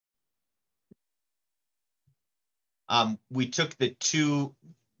We took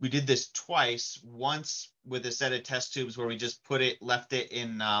we did this twice, once with a set of test tubes where we just left it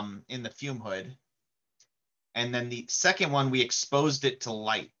in the fume hood. And then the second one, we exposed it to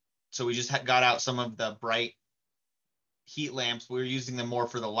light. So we just got out some of the bright heat lamps. We were using them more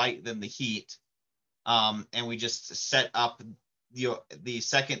for the light than the heat. And we just set up the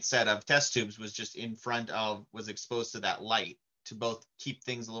second set of test tubes was just was exposed to that light to both keep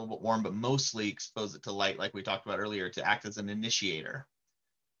things a little bit warm, but mostly expose it to light, like we talked about earlier, to act as an initiator.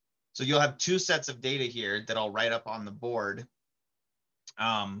 So you'll have two sets of data here that I'll write up on the board.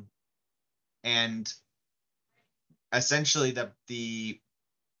 And essentially the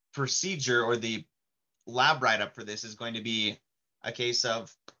procedure or the lab write-up for this is going to be a case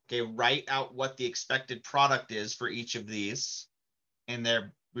of, okay, write out what the expected product is for each of these. And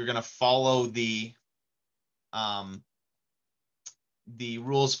we're going to follow the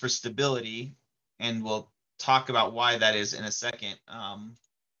rules for stability, and we'll talk about why that is in a second.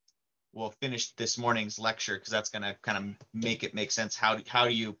 We'll finish this morning's lecture because that's going to kind of make it make sense. How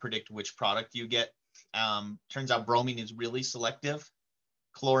do you predict which product you get? Turns out bromine is really selective.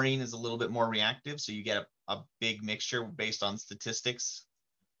 Chlorine is a little bit more reactive, so you get a big mixture based on statistics.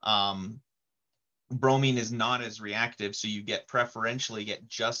 Bromine is not as reactive, so you preferentially get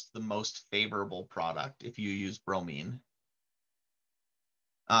just the most favorable product if you use bromine.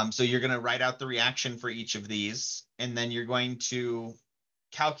 So you're going to write out the reaction for each of these, and then you're going to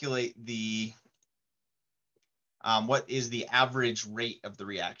calculate what is the average rate of the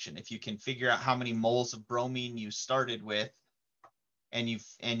reaction. If you can figure out how many moles of bromine you started with, and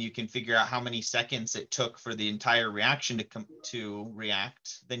you can figure out how many seconds it took for the entire reaction to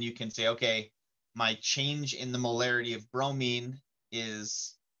react, then you can say, okay, my change in the molarity of bromine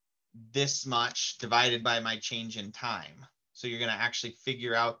is this much divided by my change in time. So you're going to actually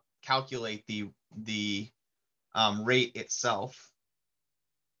calculate the rate itself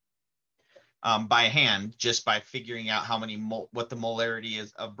by hand, just by figuring out what the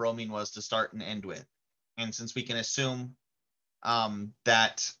molarity of bromine was to start and end with. And since we can assume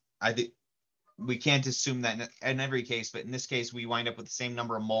that we can't assume that in every case, but in this case, we wind up with the same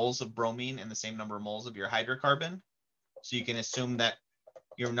number of moles of bromine and the same number of moles of your hydrocarbon. So you can assume that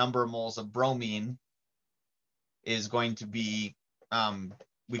your number of moles of bromine is going to be,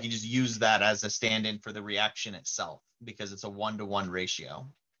 we can just use that as a stand-in for the reaction itself because it's a 1-to-1 ratio.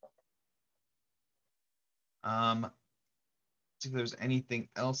 See if there's anything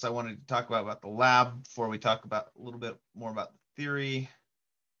else I wanted to talk about the lab before we talk about a little bit more about the theory.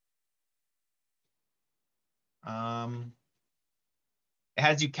 It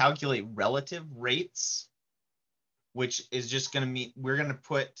has you calculate relative rates, which is just going to mean we're going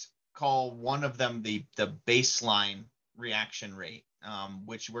to call one of them the baseline reaction rate,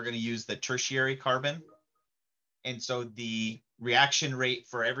 which we're going to use the tertiary carbon. And so the reaction rate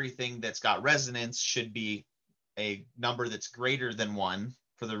for everything that's got resonance should be a number that's greater than 1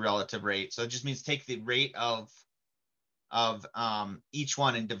 for the relative rate. So it just means take the rate of each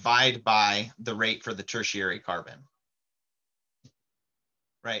one and divide by the rate for the tertiary carbon.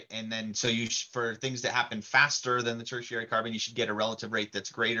 Right, and then so for things that happen faster than the tertiary carbon, you should get a relative rate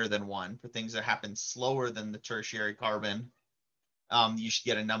that's greater than 1. For things that happen slower than the tertiary carbon, you should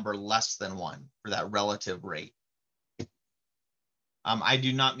get a number less than 1 for that relative rate. I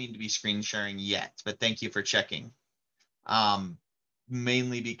do not mean to be screen sharing yet, but thank you for checking.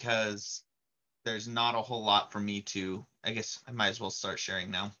 Mainly because there's not a whole lot for me to, I guess I might as well start sharing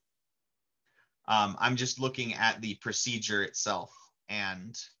now. I'm just looking at the procedure itself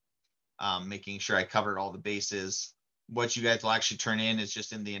and making sure I covered all the bases. What you guys will actually turn in is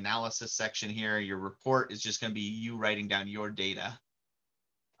just in the analysis section here. Your report is just going to be you writing down your data.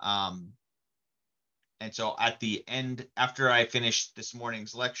 And so at the end, after I finish this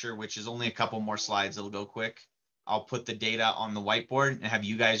morning's lecture, which is only a couple more slides, it'll go quick. I'll put the data on the whiteboard and have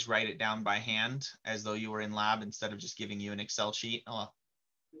you guys write it down by hand as though you were in lab instead of just giving you an Excel sheet. I'll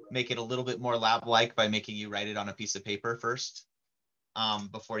make it a little bit more lab-like by making you write it on a piece of paper first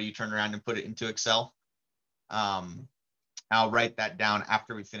before you turn around and put it into Excel. I'll write that down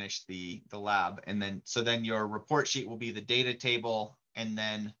after we finish the lab. And then, so then your report sheet will be the data table and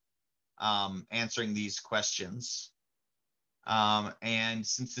then answering these questions. And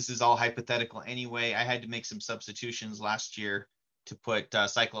since this is all hypothetical anyway, I had to make some substitutions last year to put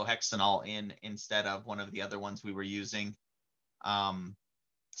cyclohexanol in instead of one of the other ones we were using.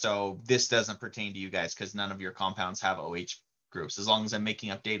 So this doesn't pertain to you guys because none of your compounds have OH groups. As long as I'm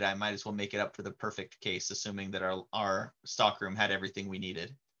making up data, I might as well make it up for the perfect case, assuming that our stockroom had everything we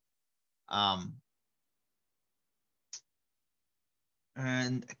needed.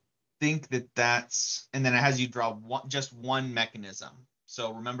 And think that that's, and then it has you draw just one mechanism.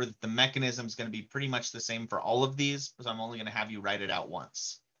 So remember that the mechanism is going to be pretty much the same for all of these, so I'm only going to have you write it out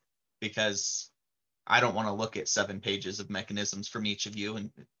once, because I don't want to look at 7 pages of mechanisms from each of you,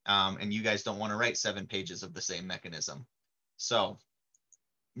 and you guys don't want to write 7 pages of the same mechanism. So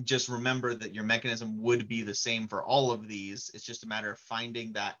just remember that your mechanism would be the same for all of these. It's just a matter of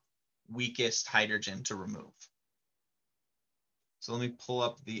finding that weakest hydrogen to remove. So let me pull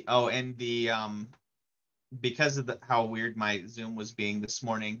up the, oh, and the, because of how weird my Zoom was being this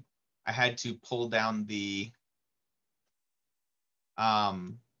morning, I had to pull down the, I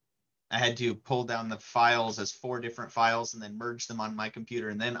had to pull down the files as 4 different files and then merge them on my computer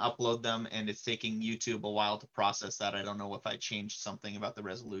and then upload them. And it's taking YouTube a while to process that. I don't know if I changed something about the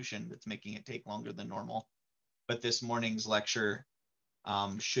resolution that's making it take longer than normal. But this morning's lecture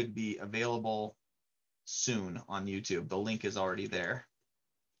should be available soon on YouTube. The link is already there.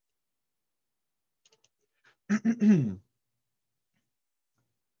 And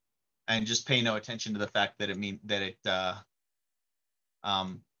just pay no attention to the fact that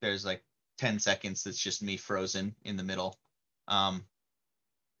there's like 10 seconds that's just me frozen in the middle. I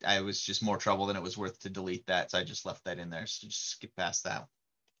was just more trouble than it was worth to delete that, so I just left that in there. So just skip past that.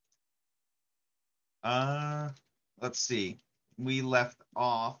 Let's see. We left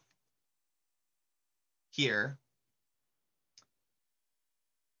off here.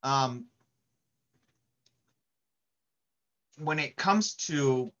 When it comes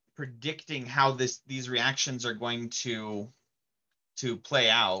to predicting how these reactions are going to play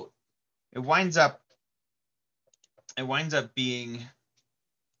out, it winds up being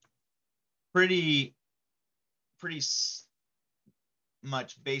pretty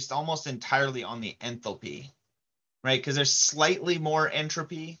much based almost entirely on the enthalpy, right? Because there's slightly more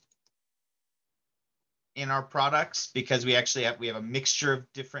entropy in our products because we actually have a mixture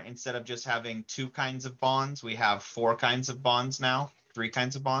of different, instead of just having 2 kinds of bonds, we have 4 kinds of bonds now, 3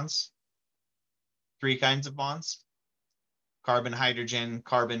 kinds of bonds. 3 kinds of bonds: carbon, hydrogen,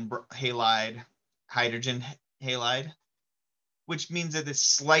 carbon halide, hydrogen halide, which means that it's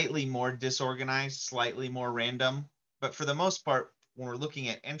slightly more disorganized, slightly more random. But for the most part, when we're looking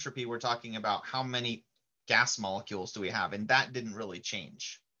at entropy, we're talking about how many gas molecules do we have, and that didn't really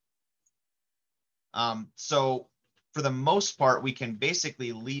change. So for the most part, we can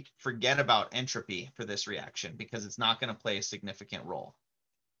basically forget about entropy for this reaction because it's not going to play a significant role.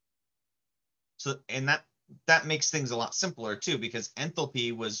 So, and that makes things a lot simpler too, because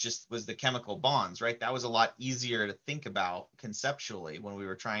enthalpy was the chemical bonds, right? That was a lot easier to think about conceptually when we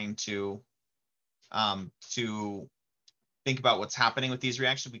were trying to think about what's happening with these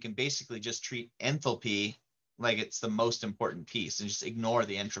reactions. We can basically just treat enthalpy like it's the most important piece and just ignore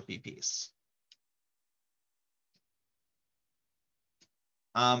the entropy piece.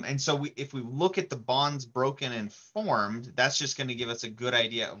 And so if we look at the bonds broken and formed, that's just going to give us a good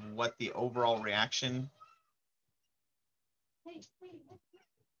idea of what the overall reaction.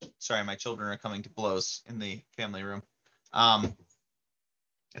 Sorry, my children are coming to blows in the family room.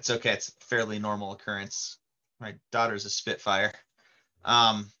 It's okay. It's a fairly normal occurrence. My daughter's a Spitfire.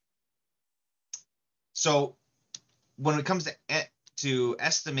 So when it comes to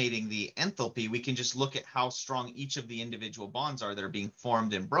estimating the enthalpy, we can just look at how strong each of the individual bonds are that are being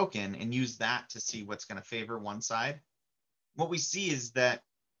formed and broken and use that to see what's going to favor one side. What we see is that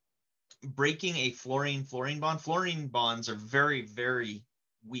breaking a fluorine-fluorine bond, fluorine bonds are very, very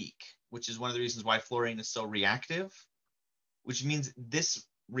weak, which is one of the reasons why fluorine is so reactive, which means this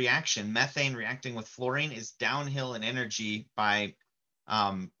reaction, methane reacting with fluorine, is downhill in energy by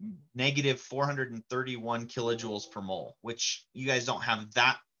negative 431 kilojoules per mole, which you guys don't have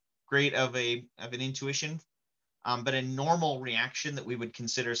that great of an intuition. But a normal reaction that we would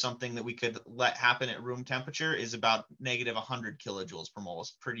consider something that we could let happen at room temperature is about negative 100 kilojoules per mole.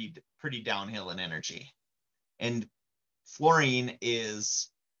 It's pretty downhill in energy. And fluorine is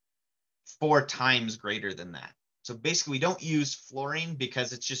 4 times greater than that. So basically, we don't use fluorine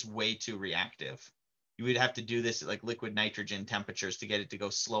because it's just way too reactive. You would have to do this at like liquid nitrogen temperatures to get it to go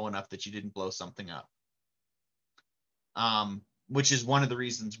slow enough that you didn't blow something up. Which is one of the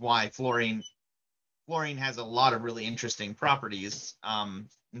reasons why fluorine has a lot of really interesting properties.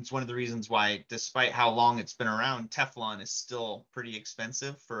 It's one of the reasons why, despite how long it's been around, Teflon is still pretty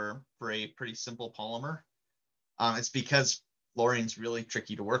expensive for a pretty simple polymer. It's because fluorine's really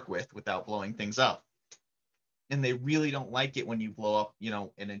tricky to work with without blowing things up. And they really don't like it when you blow up,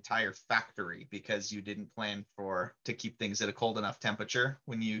 an entire factory, because you didn't plan to keep things at a cold enough temperature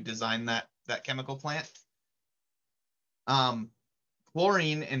when you design that chemical plant.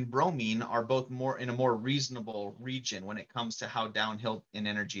 Chlorine and bromine are both more in a more reasonable region when it comes to how downhill in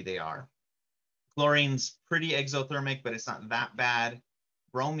energy they are. Chlorine's pretty exothermic, but it's not that bad.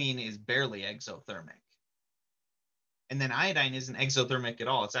 Bromine is barely exothermic. And then iodine isn't exothermic at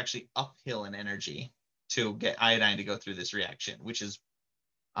all. It's actually uphill in energy to get iodine to go through this reaction, which is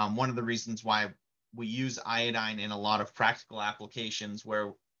one of the reasons why we use iodine in a lot of practical applications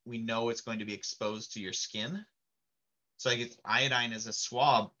where we know it's going to be exposed to your skin. So I get iodine as a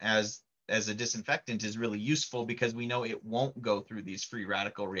swab, as a disinfectant, is really useful because we know it won't go through these free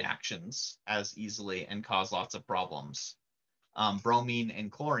radical reactions as easily and cause lots of problems. Bromine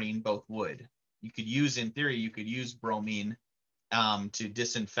and chlorine both would. You could use, in theory, you could use bromine to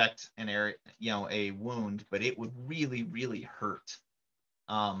disinfect an area, a wound, but it would really, really hurt.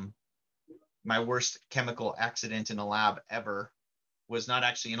 My worst chemical accident in a lab ever was not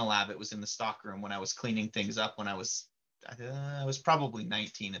actually in a lab. It was in the stockroom when I was cleaning things up when I was probably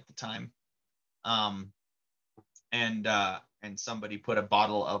 19 at the time. And somebody put a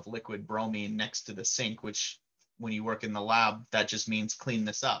bottle of liquid bromine next to the sink, which when you work in the lab, that just means clean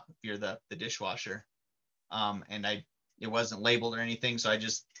this up if you're the dishwasher. And it wasn't labeled or anything. So I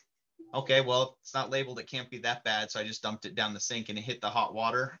just, okay, well, it's not labeled, it can't be that bad. So I just dumped it down the sink and it hit the hot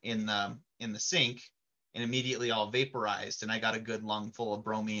water in the sink and immediately all vaporized. And I got a good lung full of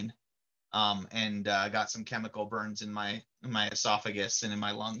bromine. And got some chemical burns in my esophagus and in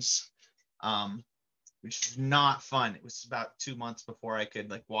my lungs, which is not fun. It was about 2 months before I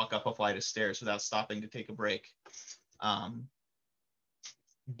could walk up a flight of stairs without stopping to take a break.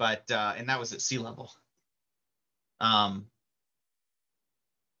 But that was at sea level.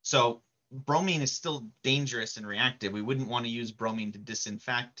 So bromine is still dangerous and reactive. We wouldn't want to use bromine to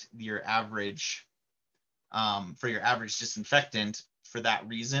disinfect your average, for your average disinfectant for that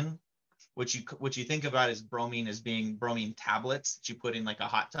reason. What you think about is bromine as being bromine tablets that you put in a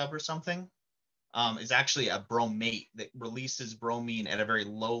hot tub or something, is actually a bromate that releases bromine at a very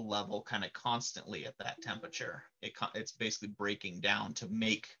low level, kind of constantly at that temperature. It's basically breaking down to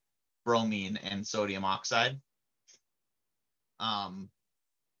make bromine and sodium oxide.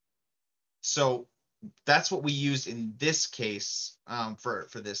 So that's what we used in this case. For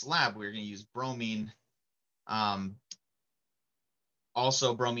this lab, we're going to use bromine.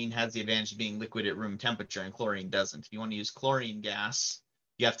 Also, bromine has the advantage of being liquid at room temperature, and chlorine doesn't. If you want to use chlorine gas,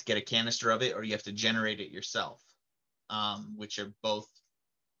 you have to get a canister of it, or you have to generate it yourself, which are both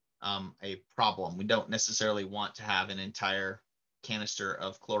a problem. We don't necessarily want to have an entire canister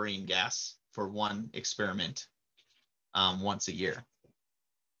of chlorine gas for one experiment once a year.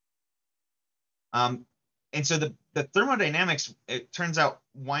 And so the thermodynamics, it turns out,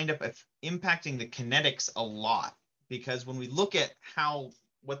 wind up impacting the kinetics a lot. Because when we look at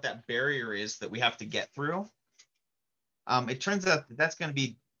what that barrier is that we have to get through, it turns out that that's going to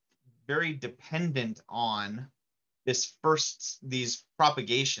be very dependent on these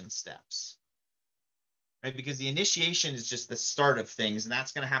propagation steps, right? Because the initiation is just the start of things, and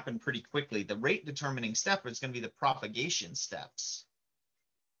that's going to happen pretty quickly. The rate determining step is going to be the propagation steps.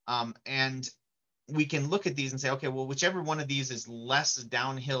 And we can look at these and say, okay, well, whichever one of these is less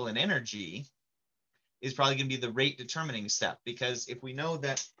downhill in energy is probably going to be the rate determining step, because if we know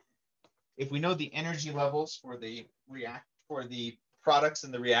the energy levels for the products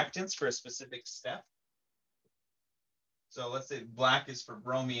and the reactants for a specific step. So let's say black is for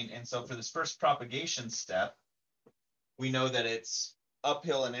bromine, and so for this first propagation step, we know that it's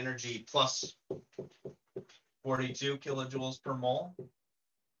uphill in energy plus 42 kilojoules per mole.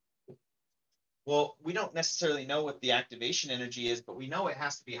 Well, we don't necessarily know what the activation energy is, but we know it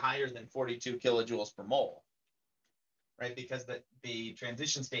has to be higher than 42 kilojoules per mole, right? Because the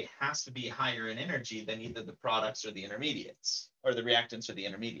transition state has to be higher in energy than either the products or the intermediates, or the reactants or the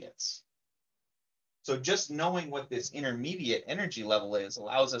intermediates. So just knowing what this intermediate energy level is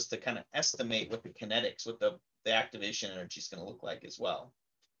allows us to kind of estimate what the kinetics, what the activation energy is going to look like as well.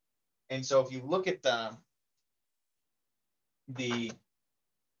 And so if you look at the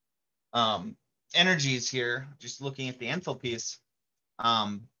energies here, just looking at the enthalpies,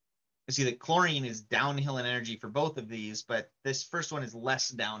 you see that chlorine is downhill in energy for both of these, but this first one is less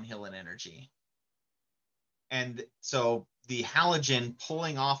downhill in energy. And so the halogen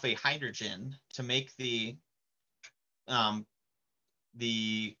pulling off a hydrogen to make the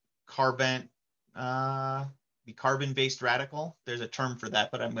carbon-based radical. There's a term for that,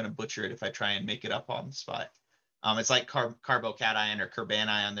 but I'm going to butcher it if I try and make it up on the spot. It's like carbocation or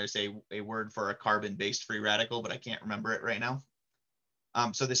carbanion. There's a word for a carbon-based free radical, but I can't remember it right now.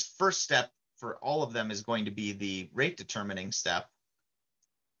 So this first step for all of them is going to be the rate determining step.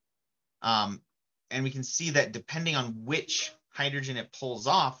 And we can see that depending on which hydrogen it pulls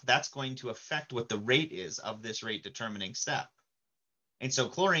off, that's going to affect what the rate is of this rate determining step. And so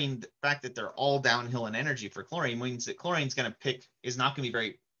chlorine, the fact that they're all downhill in energy for chlorine means that chlorine's going to is not going to be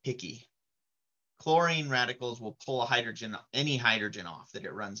very picky. Chlorine radicals will pull any hydrogen off that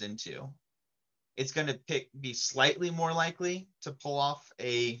it runs into. It's going to be slightly more likely to pull off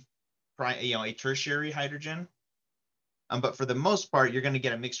a tertiary hydrogen. But for the most part, you're going to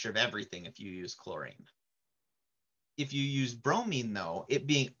get a mixture of everything if you use chlorine. If you use bromine, though, it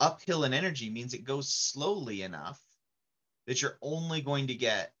being uphill in energy means it goes slowly enough that you're only going to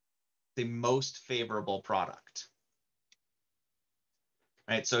get the most favorable product.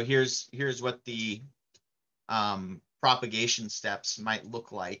 Right, so here's what the propagation steps might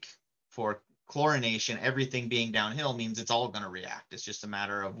look like for chlorination. Everything being downhill means it's all going to react. It's just a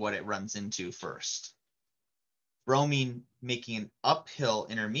matter of what it runs into first. Bromine making an uphill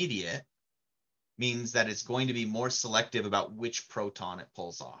intermediate means that it's going to be more selective about which proton it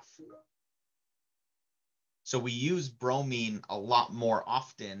pulls off. So we use bromine a lot more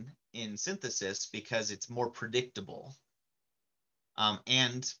often in synthesis because it's more predictable.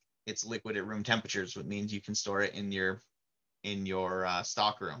 And it's liquid at room temperatures, which means you can store it in your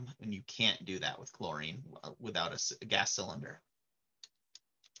stock room, and you can't do that with chlorine without a gas cylinder.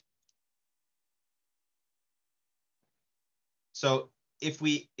 So if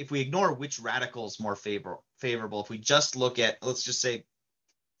we ignore which radical is more favorable, if we just look at, let's just say,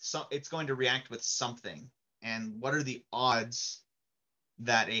 it's going to react with something, and what are the odds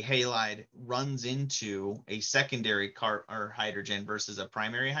that a halide runs into a secondary hydrogen versus a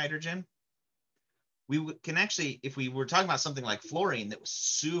primary hydrogen? We can actually, if we were talking about something like fluorine that was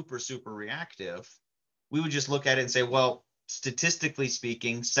super, super reactive, we would just look at it and say, well, statistically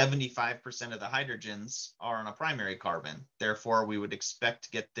speaking, 75% of the hydrogens are on a primary carbon. Therefore, we would expect to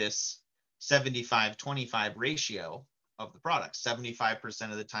get this 75-25 ratio of the product.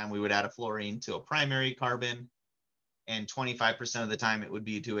 75% of the time we would add a fluorine to a primary carbon, and 25% of the time it would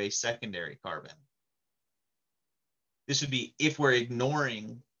be to a secondary carbon. This would be if we're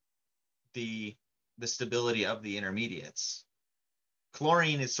ignoring the stability of the intermediates.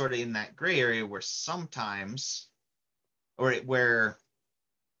 Chlorine is sort of in that gray area where sometimes, or where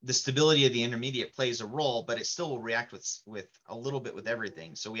the stability of the intermediate plays a role, but it still will react with a little bit with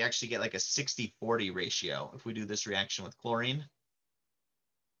everything. So we actually get like a 60-40 ratio if we do this reaction with chlorine.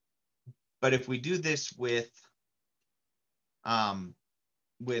 But if we do this with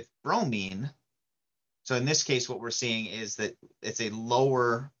bromine, so in this case, what we're seeing is that it's a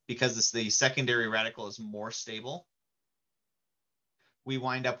lower, because the secondary radical is more stable, we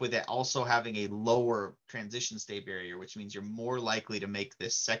wind up with it also having a lower transition state barrier, which means you're more likely to make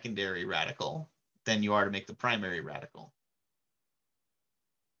this secondary radical than you are to make the primary radical.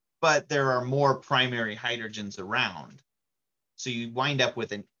 But there are more primary hydrogens around. So you wind up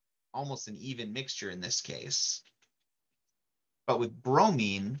with almost an even mixture in this case. But with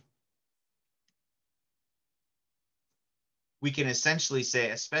bromine, we can essentially say,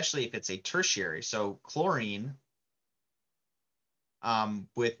 especially if it's a tertiary, so chlorine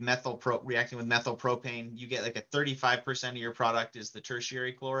with reacting with methyl propane, you get like a 35% of your product is the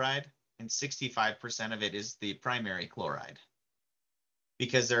tertiary chloride, and 65% of it is the primary chloride,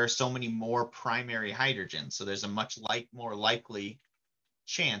 because there are so many more primary hydrogens. So there's a much more likely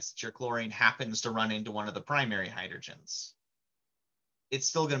chance that your chlorine happens to run into one of the primary hydrogens. It's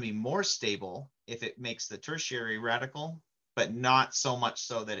still going to be more stable if it makes the tertiary radical, but not so much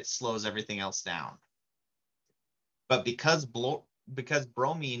so that it slows everything else down. But because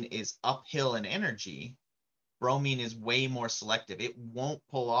bromine is uphill in energy, bromine is way more selective. It won't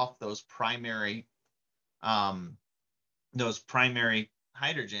pull off those primary hydrogens,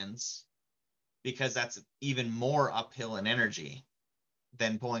 because that's even more uphill in energy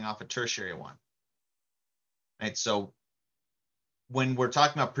than pulling off a tertiary one. Right? So when we're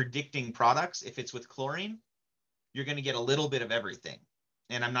talking about predicting products, if it's with chlorine, you're going to get a little bit of everything.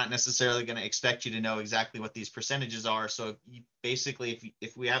 And I'm not necessarily going to expect you to know exactly what these percentages are. So basically,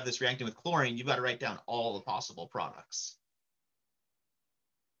 if we have this reacting with chlorine, you've got to write down all the possible products.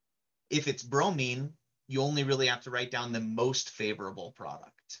 If it's bromine, you only really have to write down the most favorable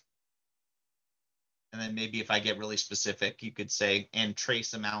product. And then maybe if I get really specific, you could say, and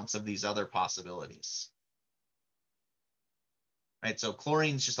trace amounts of these other possibilities. Right? So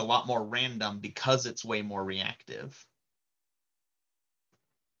chlorine's just a lot more random because it's way more reactive,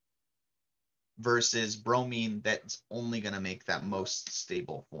 versus bromine that's only going to make that most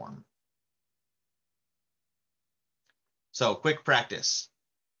stable form. So quick practice.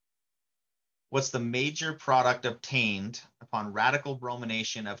 What's the major product obtained upon radical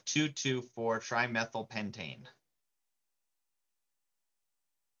bromination of 2,2,4-trimethylpentane?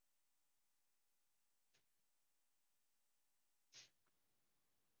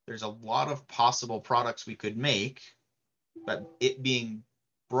 there's a lot of possible products we could make, but it being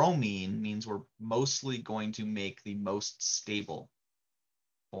bromine means we're mostly going to make the most stable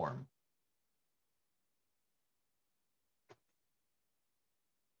form.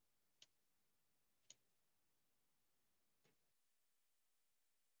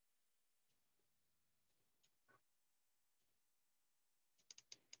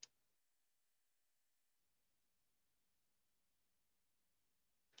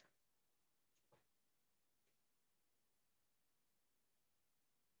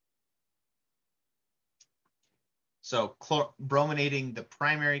 So brominating the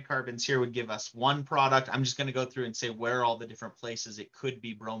primary carbons here would give us one product. I'm just going to go through and say where are all the different places it could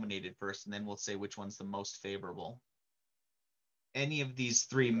be brominated first, and then we'll say which one's the most favorable. Any of these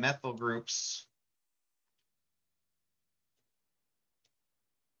three methyl groups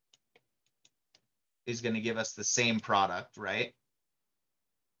is going to give us the same product, right?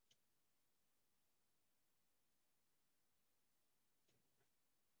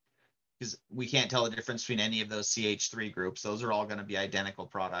 Because we can't tell the difference between any of those CH3 groups. Those are all going to be identical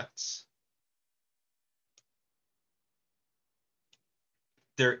products.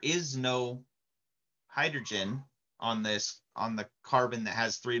 There is no hydrogen on the carbon that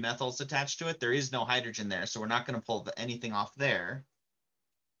has three methyls attached to it. There is no hydrogen there, so we're not going to pull anything off there.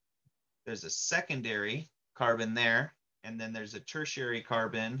 There's a secondary carbon there, and then there's a tertiary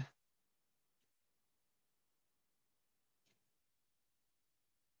carbon.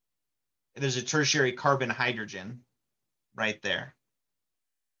 There's a tertiary carbon hydrogen right there.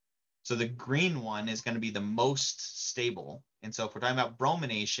 So the green one is going to be the most stable. And so if we're talking about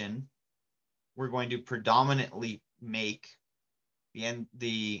bromination, we're going to predominantly make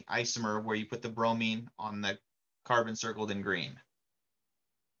the isomer where you put the bromine on the carbon circled in green.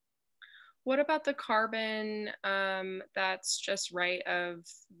 What about the carbon that's just right of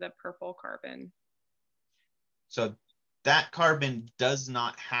the purple carbon? So that carbon does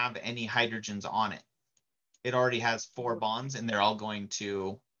not have any hydrogens on it. It already has 4 bonds, and they're all going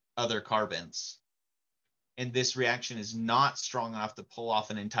to other carbons. And this reaction is not strong enough to pull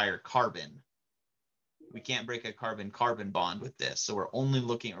off an entire carbon. We can't break a carbon-carbon bond with this. So we're only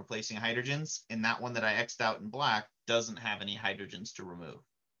looking at replacing hydrogens, and that one that I X'd out in black doesn't have any hydrogens to remove.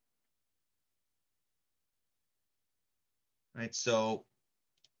 Right, so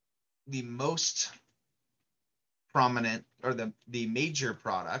the most prominent, or the major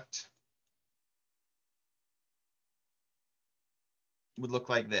product would look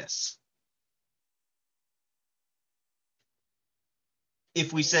like this.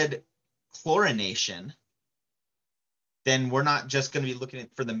 If we said chlorination, then we're not just going to be looking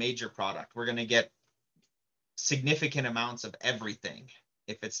for the major product. We're going to get significant amounts of everything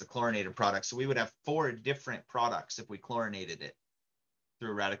if it's the chlorinated product. So we would have 4 different products if we chlorinated it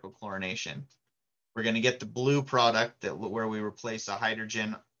through radical chlorination. We're going to get the blue product where we replace a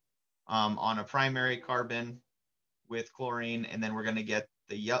hydrogen on a primary carbon with chlorine, and then we're going to get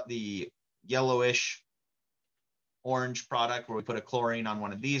the yellowish orange product where we put a chlorine on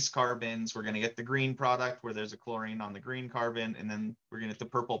one of these carbons. We're going to get the green product where there's a chlorine on the green carbon, and then we're going to get the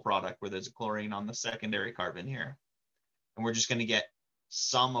purple product where there's a chlorine on the secondary carbon here. And we're just going to get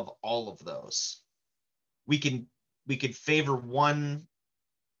some of all of those. We could favor one,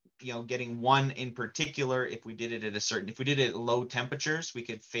 getting one in particular. If we did it at low temperatures, we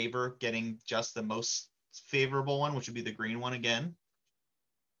could favor getting just the most favorable one, which would be the green one again.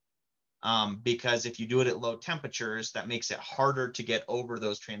 Because if you do it at low temperatures, that makes it harder to get over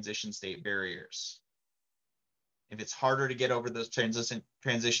those transition state barriers. If it's harder to get over those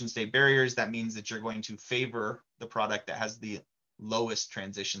transition state barriers, that means that you're going to favor the product that has the lowest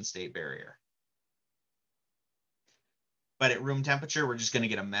transition state barrier. But at room temperature, we're just going to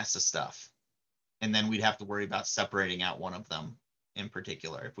get a mess of stuff. And then we'd have to worry about separating out one of them in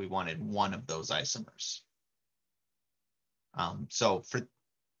particular if we wanted one of those isomers.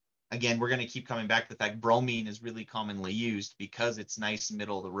 Again, we're going to keep coming back to the fact bromine is really commonly used because it's nice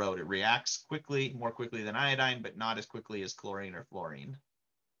middle of the road. It reacts quickly, more quickly than iodine, but not as quickly as chlorine or fluorine.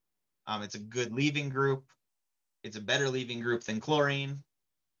 It's a good leaving group. It's a better leaving group than chlorine,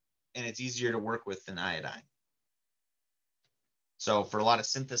 and it's easier to work with than iodine. So for a lot of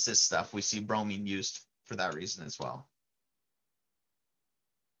synthesis stuff, we see bromine used for that reason as well.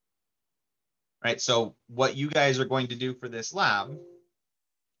 Right, so what you guys are going to do for this lab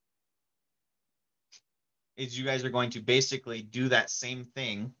is you guys are going to basically do that same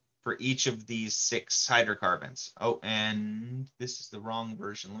thing for each of these 6 hydrocarbons. Oh, and this is the wrong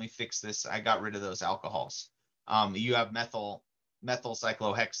version. Let me fix this. I got rid of those alcohols. You have methyl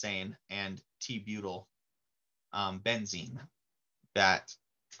cyclohexane and T-butyl benzene that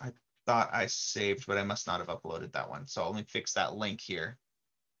I thought I saved, but I must not have uploaded that one. So let me fix that link here.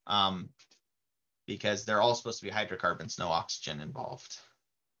 Because they're all supposed to be hydrocarbons, no oxygen involved.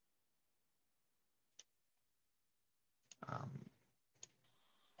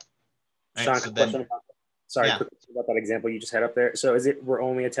 Sean, right, so then, sorry, yeah. quick about that example you just had up there. So is it we're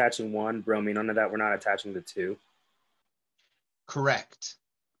only attaching one bromine onto that? We're not attaching the two? Correct.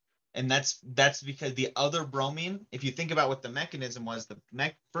 And that's because the other bromine, if you think about what the mechanism was, the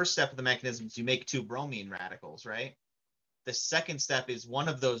first step of the mechanism is you make two bromine radicals, right? The second step is one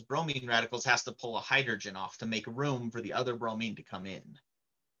of those bromine radicals has to pull a hydrogen off to make room for the other bromine to come in.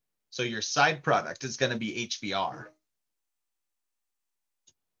 So your side product is going to be HBr.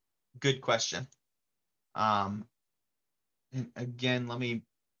 Good question. And again, let me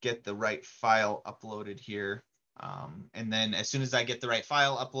get the right file uploaded here. And then as soon as I get the right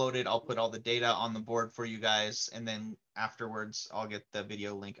file uploaded, I'll put all the data on the board for you guys. And then afterwards, I'll get the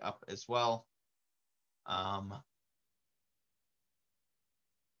video link up as well.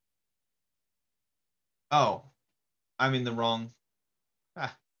 Oh, I'm in the wrong.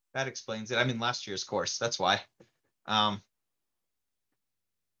 That explains it. I'm in last year's course. That's why.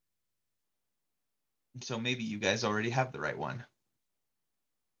 So maybe you guys already have the right one.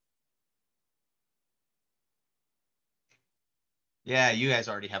 Yeah, you guys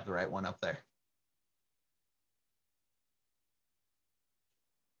already have the right one up there.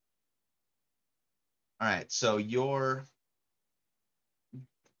 All right, so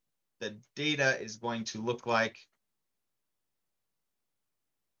the data is going to look like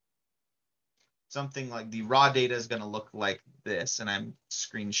something like the raw data is going to look like this, and I'm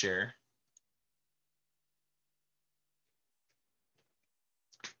screen share.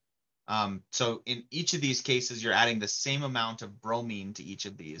 So in each of these cases, you're adding the same amount of bromine to each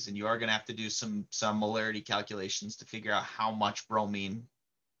of these, and you are going to have to do some molarity calculations to figure out how much bromine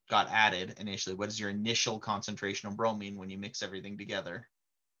got added initially. What is your initial concentration of bromine when you mix everything together?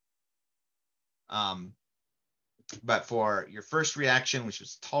 But for your first reaction, which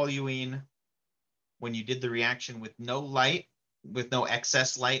was toluene, when you did the reaction with no light, with no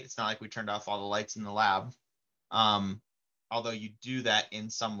excess light, it's not like we turned off all the lights in the lab. Although you do that in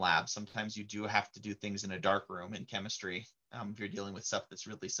some labs, sometimes you do have to do things in a dark room in chemistry if you're dealing with stuff that's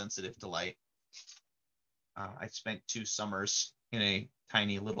really sensitive to light. I spent 2 summers in a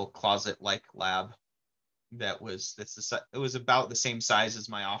tiny little closet-like lab it was about the same size as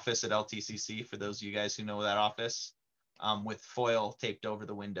my office at LTCC, for those of you guys who know that office, with foil taped over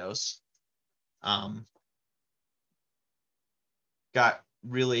the windows. It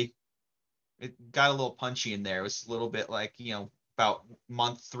got a little punchy in there. It was a little bit like, about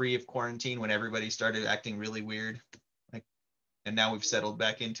month 3 of quarantine when everybody started acting really weird. And now we've settled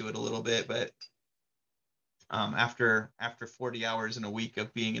back into it a little bit, but after 40 hours in a week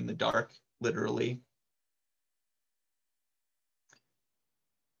of being in the dark, literally,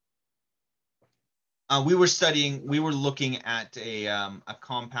 we were looking at a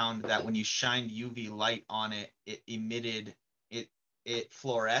compound that when you shined UV light on it, it emitted, it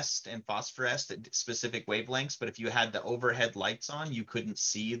fluoresced and phosphoresced at specific wavelengths. But if you had the overhead lights on, you couldn't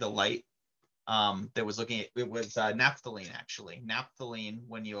see the light that was looking at, it was naphthalene actually. Naphthalene,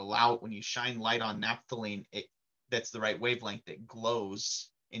 when you shine light on naphthalene, that's the right wavelength. It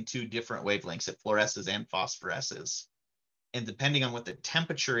glows in 2 different wavelengths. It fluoresces and phosphoresces. And depending on what the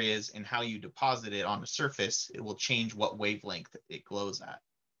temperature is and how you deposit it on a surface, it will change what wavelength it glows at.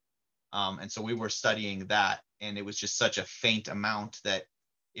 And so we were studying that, and it was just such a faint amount that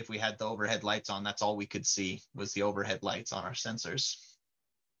if we had the overhead lights on, that's all we could see was the overhead lights on our sensors.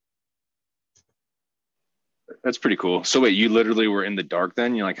 That's pretty cool. So wait, you literally were in the dark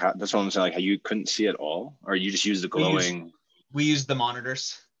then? You're like, that's what I'm saying, like how you couldn't see at all? Or you just used the glowing? We used the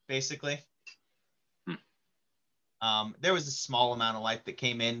monitors, basically. There was a small amount of light that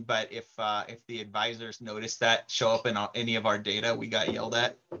came in, but if the advisors noticed that show up in any of our data, we got yelled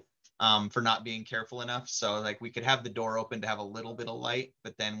at for not being careful enough. So like we could have the door open to have a little bit of light,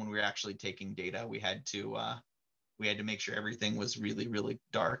 but then when we were actually taking data, we had to make sure everything was really, really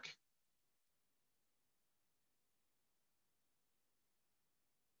dark.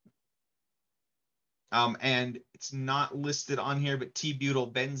 And it's not listed on here, but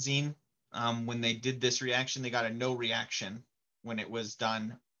T-butylbenzene, when they did this reaction, they got a no reaction when it was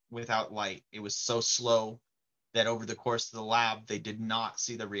done without light. It was so slow that over the course of the lab, they did not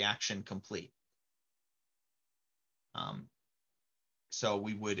see the reaction complete. So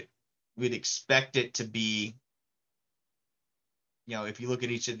we'd expect it to be, if you look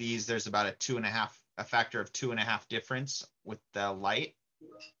at each of these, there's about a factor of 2.5 difference with the light.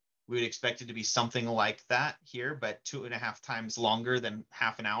 we would expect it to be something like that here, but 2.5 times longer than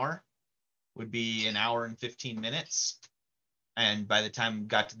half an hour would be an hour and 15 minutes. And by the time we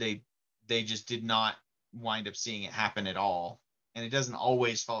got to they just did not wind up seeing it happen at all. And it doesn't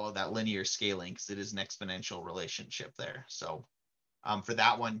always follow that linear scaling because it is an exponential relationship there. So for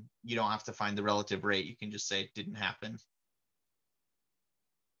that one, you don't have to find the relative rate. You can just say it didn't happen.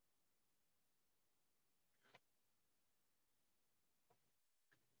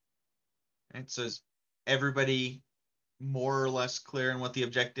 And so is everybody more or less clear on what the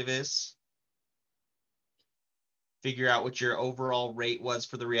objective is? Figure out what your overall rate was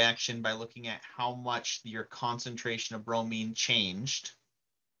for the reaction by looking at how much your concentration of bromine changed.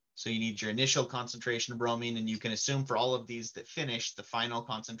 So you need your initial concentration of bromine, and you can assume for all of these that finished, the final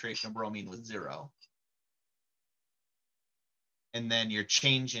concentration of bromine was 0. And then your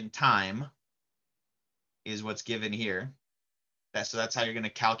change in time is what's given here. So that's how you're going to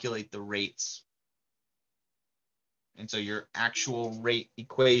calculate the rates. And so your actual rate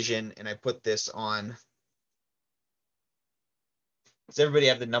equation, and I put this on. Does everybody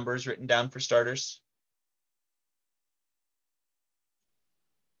have the numbers written down for starters?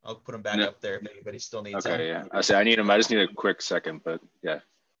 I'll put them back up there if anybody still needs them. Okay, yeah. I say I need them. I just need a quick second, but yeah.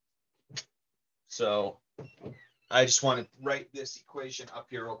 So I just want to write this equation up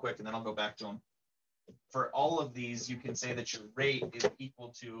here real quick, and then I'll go back to them. For all of these, you can say that your rate is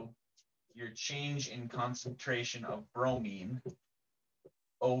equal to your change in concentration of bromine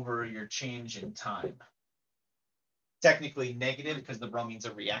over your change in time. Technically negative because the bromine's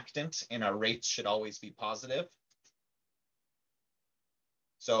a reactant and our rates should always be positive.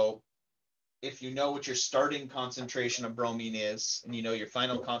 So if you know what your starting concentration of bromine is and you know your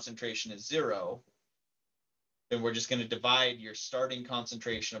final concentration is 0, then we're just going to divide your starting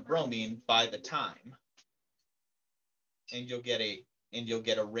concentration of bromine by the time. And you'll get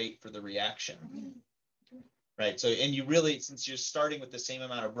a rate for the reaction. Right. So, and you really, since you're starting with the same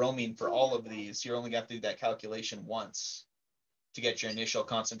amount of bromine for all of these, you're only got to do that calculation once to get your initial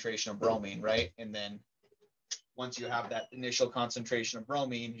concentration of bromine, right? And then once you have that initial concentration of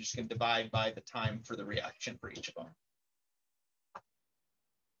bromine, you're just going to divide by the time for the reaction for each of them.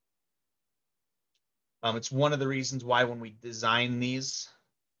 It's one of the reasons why when we design these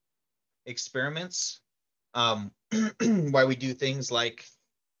experiments, why we do things like,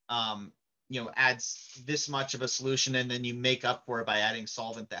 adds this much of a solution and then you make up for it by adding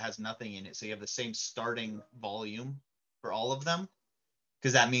solvent that has nothing in it. So you have the same starting volume for all of them,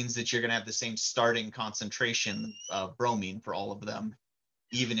 because that means that you're going to have the same starting concentration of bromine for all of them,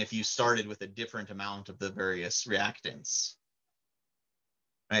 even if you started with a different amount of the various reactants.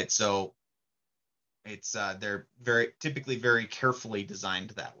 Right. So it's they're typically very carefully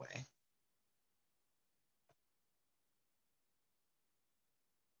designed that way.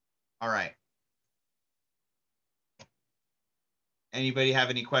 All right. Anybody have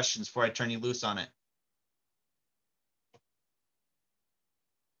any questions before I turn you loose on it?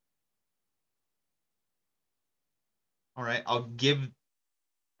 All right,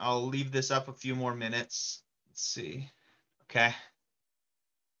 I'll leave this up a few more minutes. Let's see. Okay.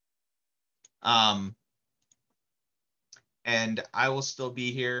 And I will still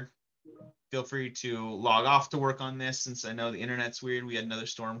be here. Feel free to log off to work on this since I know the internet's weird. We had another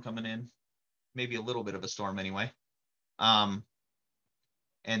storm coming in, maybe a little bit of a storm anyway.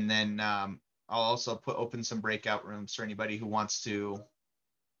 And then I'll also open some breakout rooms for anybody who wants to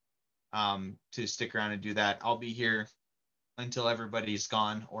stick around and do that. I'll be here until everybody's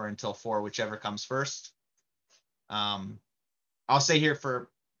gone or until 4, whichever comes first. I'll stay here for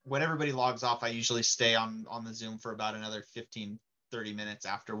when everybody logs off. I usually stay on the Zoom for about another 15, 30 minutes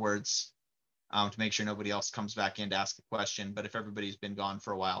afterwards to make sure nobody else comes back in to ask a question. But if everybody's been gone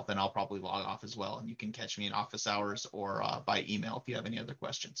for a while, then I'll probably log off as well. And you can catch me in office hours or by email if you have any other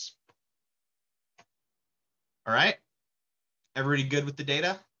questions. All right. Everybody good with the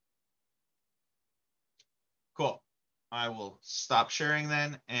data? Cool. I will stop sharing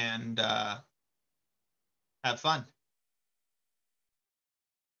then and have fun.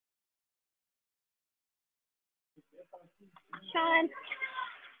 Sean,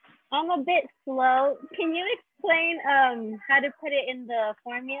 I'm a bit slow. Can you explain how to put it in the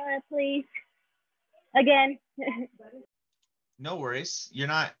formula, please? Again. No worries. You're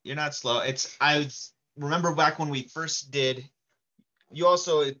not slow. I remember back when we first did. You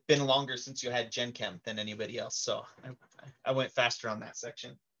also, it's been longer since you had Gen Chem than anybody else, so I went faster on that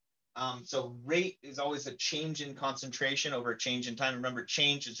section. So rate is always a change in concentration over a change in time. Remember,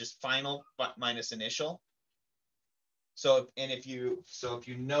 change is just final but minus initial. So if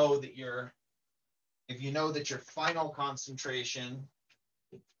you know that your final concentration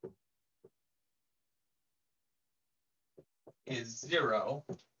is 0,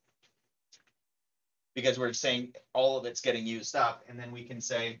 because we're saying all of it's getting used up, and then we can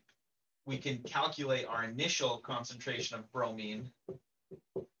say, we can calculate our initial concentration of bromine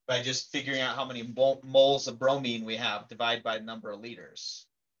by just figuring out how many moles of bromine we have, divided by the number of liters,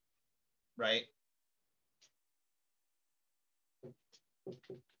 right?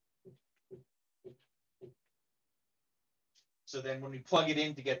 So then when we plug it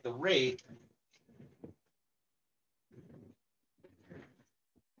in to get the rate,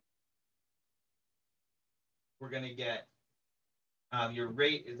 we're going to get, your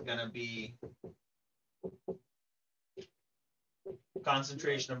rate is going to be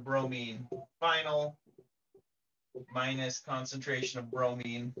concentration of bromine final minus concentration of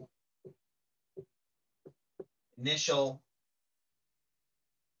bromine initial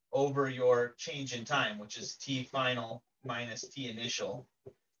over your change in time, which is T final minus T initial.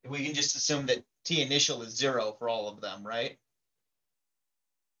 We can just assume that T initial is 0 for all of them, right?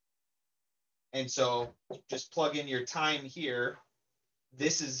 And so just plug in your time here.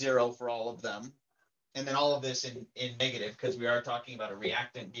 This is 0 for all of them. And then all of this in negative, because we are talking about a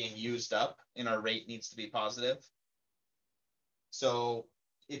reactant being used up and our rate needs to be positive. So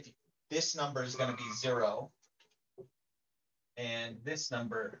if this number is going to be 0 and this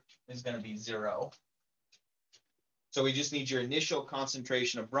number is going to be 0. So we just need your initial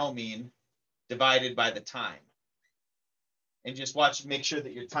concentration of bromine divided by the time. And just watch, make sure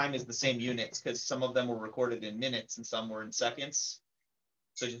that your time is the same units, because some of them were recorded in minutes and some were in seconds.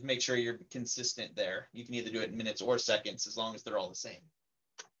 So just make sure you're consistent there. You can either do it in minutes or seconds as long as they're all the same.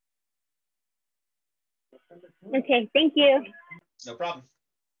 Okay, thank you. No problem.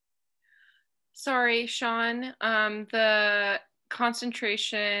 Sorry, Sean. The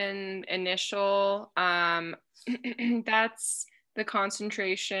concentration initial, that's the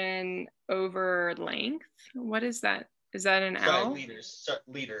concentration over length. What is that? Is that an Sorry, L?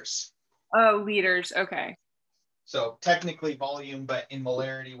 liters. Oh, liters. Okay. So technically volume, but in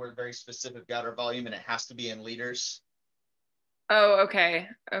molarity, we're very specific about our volume, and it has to be in liters. Oh, okay.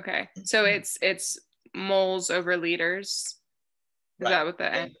 Okay. So it's moles over liters. Is Right. that what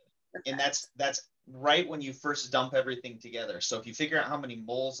the end? And that's right when you first dump everything together. So if you figure out how many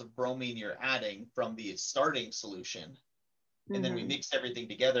moles of bromine you're adding from the starting solution, and then we mixed everything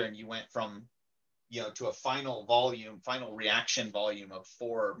together, and you went from, you know, to a final volume, final reaction volume of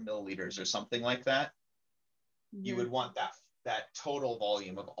 4 milliliters or something like that. You would want that total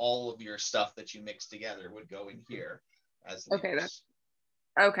volume of all of your stuff that you mix together would go in here as liters. Okay, that's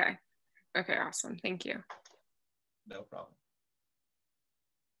okay. Okay, awesome. Thank you. No problem.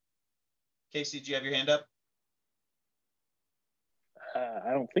 Casey, do you have your hand up?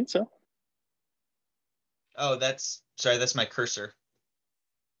 I don't think so. Oh, sorry, that's my cursor.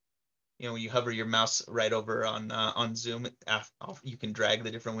 You know, when you hover your mouse right over on Zoom, you can drag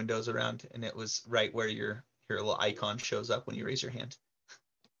the different windows around, and it was right where your little icon shows up when you raise your hand.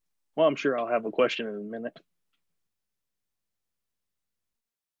 Well, I'm sure I'll have a question in a minute.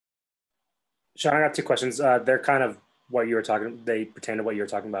 Sean, I got 2 questions. They're kind of what you were talking. They pertain to what you were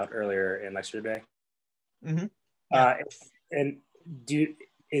talking about earlier in lecture today. Mm-hmm. Yeah. And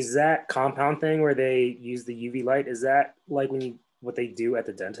is that compound thing where they use the UV light? Is that like what they do at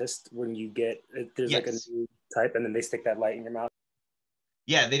the dentist when you get there's like a new type and then they stick that light in your mouth?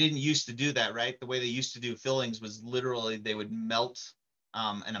 Yeah, they didn't used to do that, right? The way they used to do fillings was literally they would melt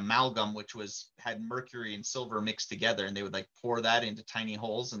an amalgam, which had mercury and silver mixed together, and they would like pour that into tiny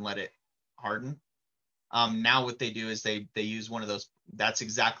holes and let it harden. Now what they do is they use one of those. That's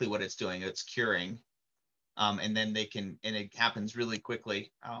exactly what it's doing. It's curing. And then and it happens really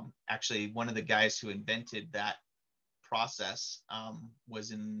quickly. Actually, one of the guys who invented that process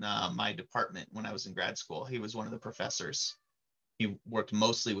was in my department when I was in grad school. He was one of the professors. He worked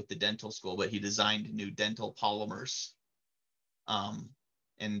mostly with the dental school, but he designed new dental polymers.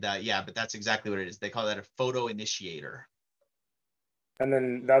 Yeah, but that's exactly what it is. They call that a photo initiator. And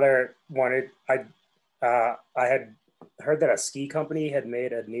then the other one, I had heard that a ski company had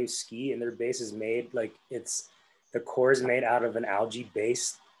made a new ski, and their base is made like the core is made out of an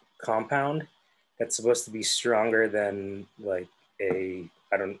algae-based compound that's supposed to be stronger than like a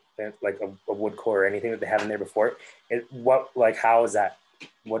wood core or anything that they have in there before. How is that?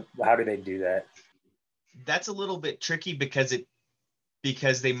 How do they do that? That's a little bit tricky because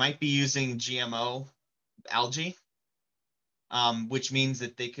they might be using GMO algae. Which means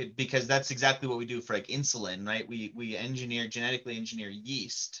that they could, because that's exactly what we do for like insulin, right? We genetically engineer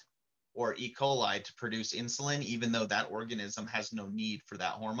yeast or E. coli to produce insulin, even though that organism has no need for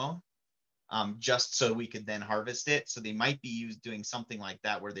that hormone, just so we could then harvest it. So they might be doing something like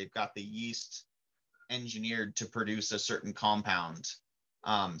that, where they've got the yeast engineered to produce a certain compound.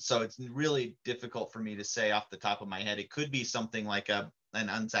 So it's really difficult for me to say off the top of my head. It could be something like an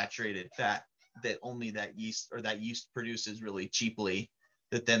unsaturated fat that only that yeast produces really cheaply,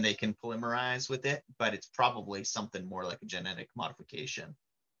 that then they can polymerize with it, but it's probably something more like a genetic modification.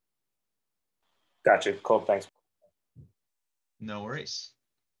 Gotcha. Cool. Thanks. No worries.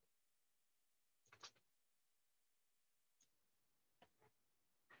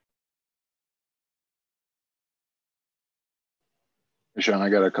 Sean, I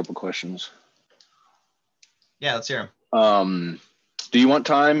got a couple questions. Yeah, let's hear them. Do you want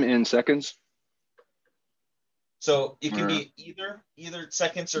time in seconds? So it can be either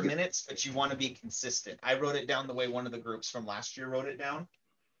seconds or minutes, but you want to be consistent. I wrote it down the way one of the groups from last year wrote it down,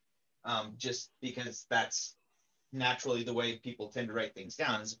 just because that's naturally the way people tend to write things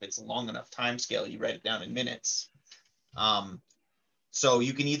down. Is if it's a long enough time scale, you write it down in minutes. So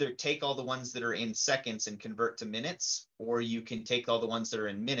you can either take all the ones that are in seconds and convert to minutes, or you can take all the ones that are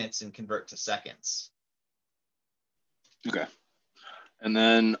in minutes and convert to seconds. Okay. And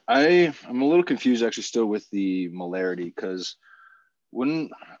then I'm a little confused actually still with the molarity, because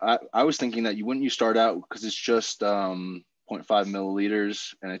I was thinking that you start out, because it's just 0.5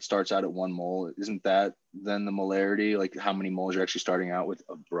 milliliters and it starts out at 1 mole. Isn't that then the molarity, like how many moles you're actually starting out with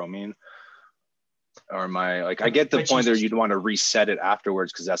of bromine? Or am I like, I get the point there, you'd want to reset it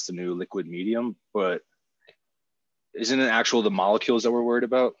afterwards because that's the new liquid medium, but isn't it actual the molecules that we're worried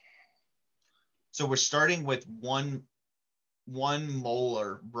about? So we're starting with one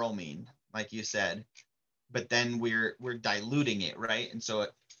molar bromine, like you said, but then we're diluting it, right? And so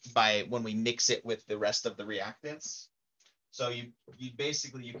when we mix it with the rest of the reactants, so you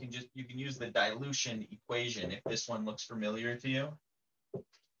basically you can use the dilution equation if this one looks familiar to you.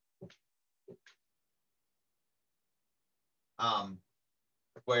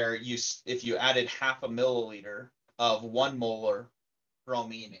 Where if you added 0.5 milliliter of 1 molar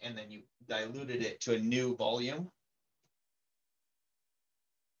bromine and then you diluted it to a new volume.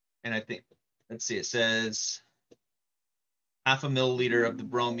 And I think, let's see, it says 0.5 milliliter of the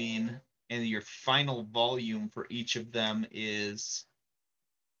bromine, and your final volume for each of them is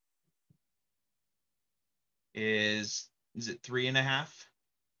it 3.5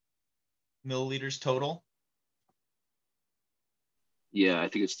 milliliters total? Yeah, I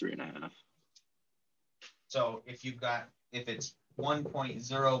think it's 3.5. So if it's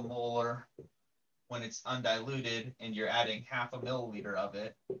 1.0 molar when it's undiluted and you're adding 0.5 milliliter of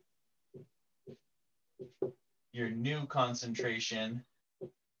it, your new concentration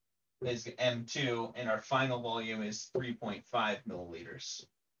is M2 and our final volume is 3.5 milliliters.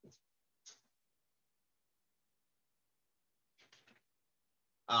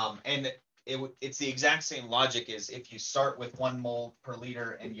 And it's the exact same logic as if you start with 1 mole per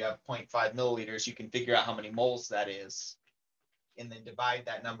liter and you have 0.5 milliliters, you can figure out how many moles that is and then divide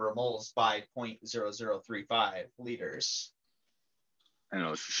that number of moles by 0.0035 liters. I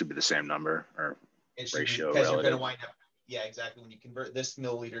know it should be the same number or ratio. Because you're going to wind up, yeah, exactly. When you convert this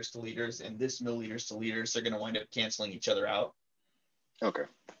milliliters to liters and this milliliters to liters, they're going to wind up canceling each other out. Okay.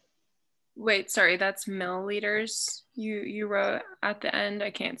 Wait, sorry, that's milliliters you wrote at the end. I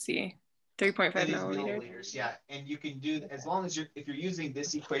can't see. 3.5 milliliters. Yeah, and you can do, as long as if you're using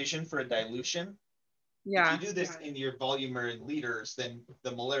this equation for a dilution, yeah. if you do this in your volume or in liters, then the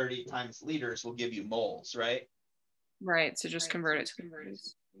molarity times liters will give you moles, right? Right, so just convert it to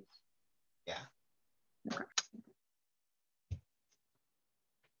liters. Yeah. Okay.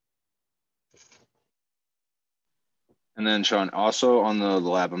 And then Sean, also on the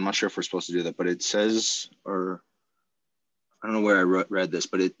lab, I'm not sure if we're supposed to do that, but it says, or I don't know where I read this,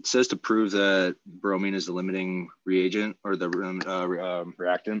 but it says to prove that bromine is the limiting reagent or the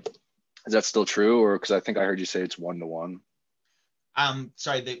reactant. Is that still true? Or because I think I heard you say it's 1-to-1.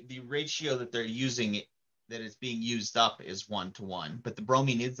 Sorry, the ratio that they're using, that is being used up, is 1-to-1, but the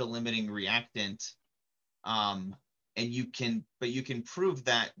bromine is the limiting reactant. And you can prove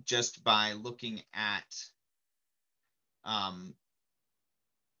that just by looking at,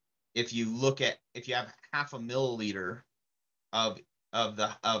 if you have 0.5 milliliter of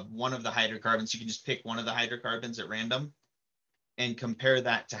one of the hydrocarbons, you can just pick one of the hydrocarbons at random and compare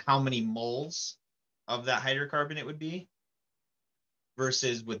that to how many moles of that hydrocarbon it would be,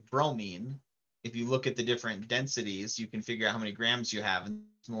 versus with bromine. If you look at the different densities, you can figure out how many grams you have and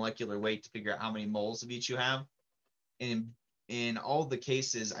molecular weight to figure out how many moles of each you have. And in all the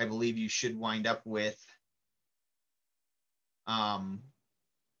cases, I believe you should wind up with,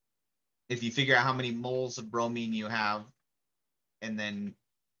 if you figure out how many moles of bromine you have, and then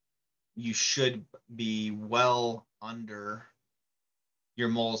you should be well under your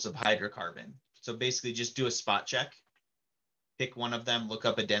moles of hydrocarbon. So basically just do a spot check. Pick one of them, look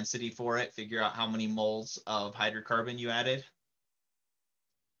up a density for it, figure out how many moles of hydrocarbon you added,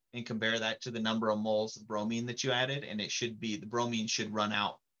 and compare that to the number of moles of bromine that you added. And it should be, the bromine should run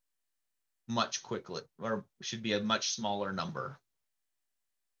out much quickly, or should be a much smaller number.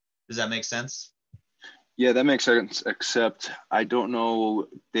 Does that make sense? Yeah, that makes sense, except I don't know,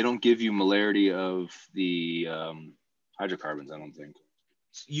 they don't give you molarity of the hydrocarbons, I don't think.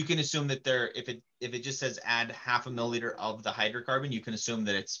 You can assume that if it just says add 0.5 milliliter of the hydrocarbon, you can assume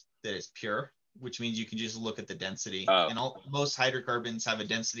that it's pure, which means you can just look at the density. And most hydrocarbons have a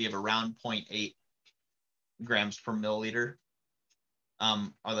density of around 0.8 grams per milliliter.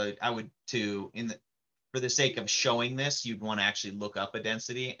 Although I would for the sake of showing this, you'd want to actually look up a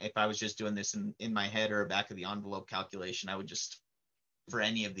density. If I was just doing this in my head or back of the envelope calculation, I would just, for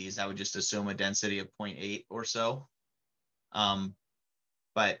any of these, I would just assume a density of 0.8 or so.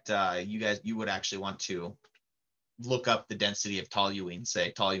 But you would actually want to look up the density of toluene.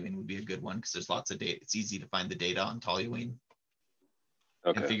 Say toluene would be a good one because there's lots of data. It's easy to find the data on toluene.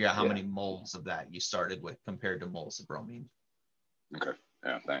 Okay. And figure out how many moles of that you started with compared to moles of bromine. Okay.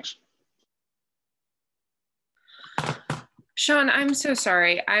 Yeah, thanks. Sean, I'm so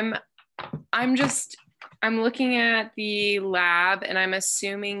sorry. I'm looking at the lab and I'm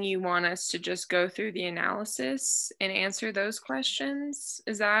assuming you want us to just go through the analysis and answer those questions.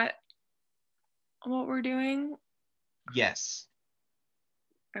 Is that what we're doing? Yes.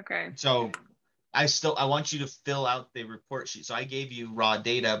 Okay. So I want you to fill out the report sheet. So I gave you raw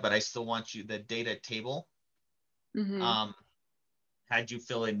data, but I still want you the data table. Mm-hmm. Had you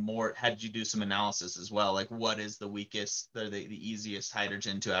fill in more, had you do some analysis as well? Like what is the weakest, the easiest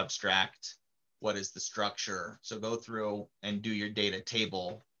hydrogen to abstract? What is the structure? So go through and do your data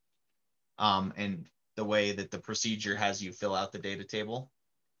table, and the way that the procedure has you fill out the data table.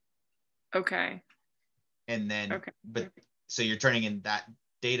 Okay. And then, so you're turning in that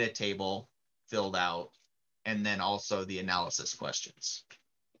data table filled out, and then also the analysis questions.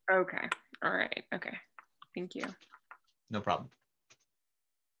 Okay. All right. Okay. Thank you. No problem.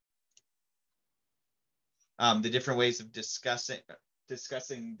 The different ways of discussing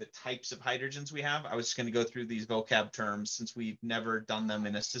the types of hydrogens we have. I was just going to go through these vocab terms since we've never done them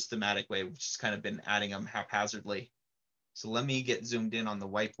in a systematic way. We've just kind of been adding them haphazardly. So let me get zoomed in on the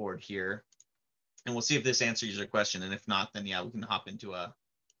whiteboard here, and we'll see if this answers your question. And if not, then yeah, we can hop into a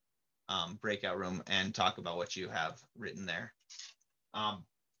breakout room and talk about what you have written there.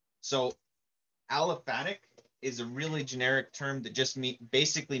 So aliphatic is a really generic term that just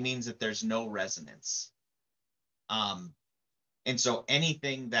basically means that there's no resonance. And so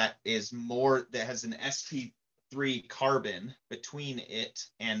anything that is that has an sp3 carbon between it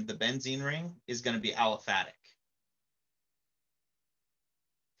and the benzene ring is going to be aliphatic.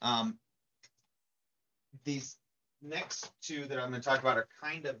 These next two that I'm going to talk about are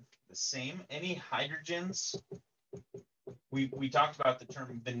kind of the same. Any hydrogens, we talked about the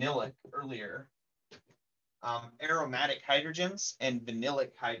term vinylic earlier. Aromatic hydrogens and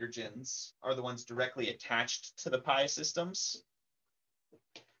vinylic hydrogens are the ones directly attached to the pi systems.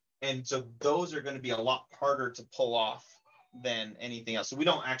 And so those are going to be a lot harder to pull off than anything else. So we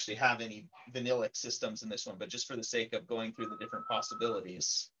don't actually have any vinylic systems in this one, but just for the sake of going through the different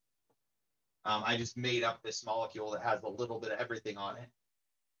possibilities, I just made up this molecule that has a little bit of everything on it.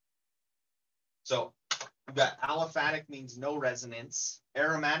 So we've got aliphatic means no resonance.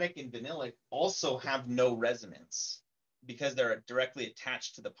 Aromatic and vinylic also have no resonance because they're directly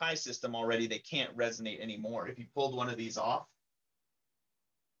attached to the pi system already. They can't resonate anymore. If you pulled one of these off,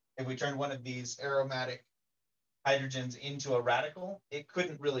 if we turn one of these aromatic hydrogens into a radical, it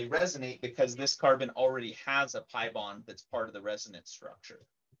couldn't really resonate because this carbon already has a pi bond that's part of the resonance structure.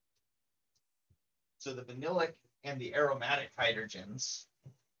 So the vinylic and the aromatic hydrogens,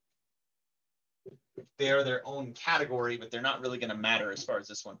 they are their own category, but they're not really going to matter as far as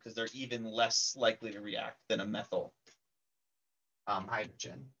this one because they're even less likely to react than a methyl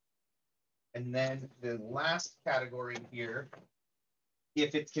hydrogen. And then the last category here,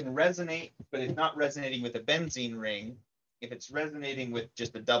 if it can resonate, but it's not resonating with a benzene ring, if it's resonating with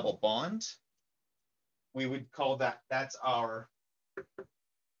just a double bond, we would call that's our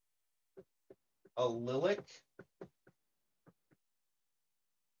allylic.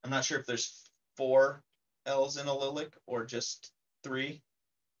 I'm not sure if there's 4 L's in allylic or just 3.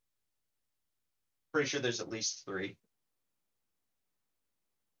 Pretty sure there's at least 3.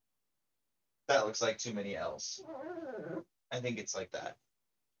 That looks like too many L's. I think it's like that.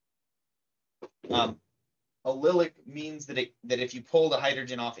 Allylic means that if you pull the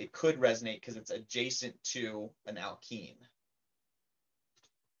hydrogen off, it could resonate because it's adjacent to an alkene.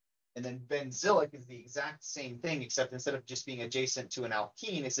 And then benzylic is the exact same thing, except instead of just being adjacent to an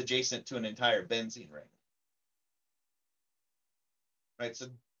alkene, it's adjacent to an entire benzene ring. Right, so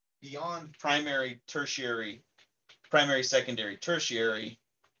beyond primary, tertiary, primary, secondary, tertiary,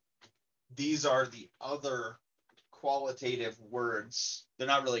 these are the other qualitative words. They're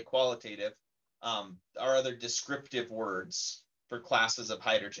not really qualitative, are other descriptive words for classes of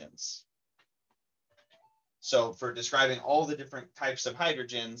hydrogens. So for describing all the different types of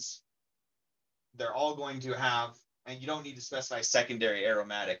hydrogens, they're all going to have, and you don't need to specify secondary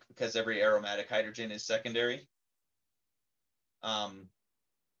aromatic because every aromatic hydrogen is secondary.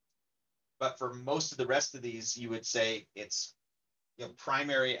 But for most of the rest of these, you would say it's, you know,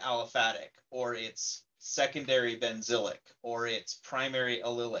 primary aliphatic, or it's secondary benzylic, or it's primary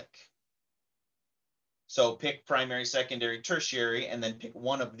allylic. So pick primary, secondary, tertiary, and then pick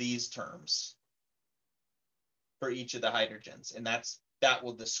one of these terms for each of the hydrogens. And that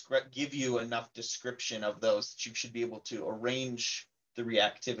will give you enough description of those that you should be able to arrange the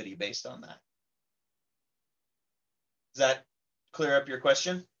reactivity based on that. Does that clear up your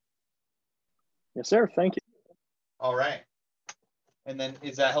question? Yes, sir. Thank you. All right. And then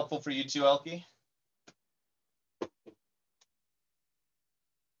is that helpful for you too, Elke?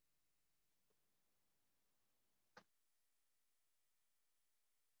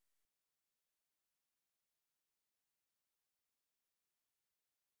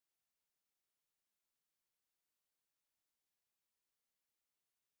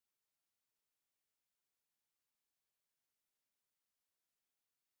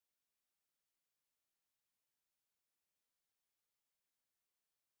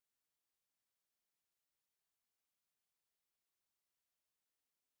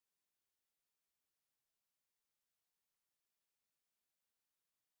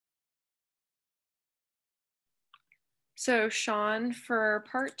 So Sean, for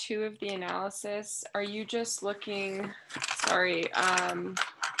part 2 of the analysis, are you just looking, sorry,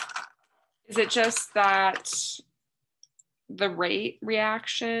 is it just that the rate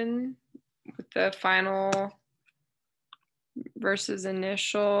reaction with the final versus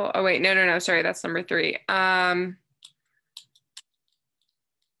initial? Oh wait, no, sorry, that's number 3. I'm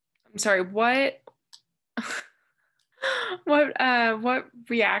sorry, what what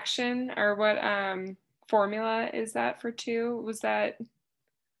reaction or what formula is that for 2? Was that?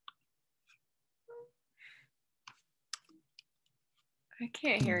 I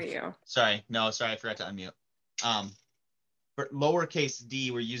can't hear you. Sorry, I forgot to unmute. For lowercase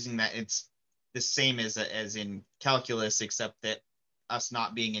d, we're using that. It's the same as in calculus, except that us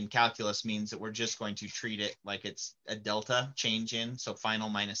not being in calculus means that we're just going to treat it like it's a delta change in, so final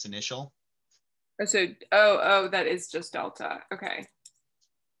minus initial. So that is just delta. Okay.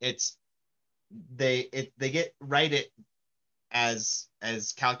 It's they write it as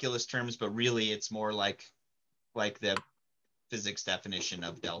calculus terms, but really it's more like the physics definition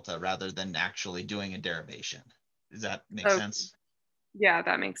of delta rather than actually doing a derivation. Does that make sense? Yeah,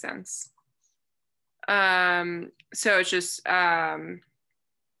 that makes sense. So it's just the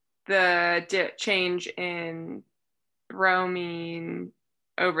change in bromine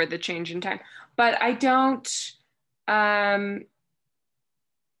over the change in time. But I don't,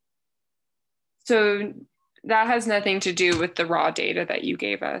 so that has nothing to do with the raw data that you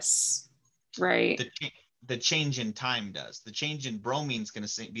gave us, right? The change in time does. The change in bromine is going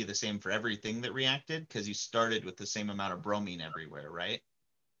to be the same for everything that reacted because you started with the same amount of bromine everywhere, right?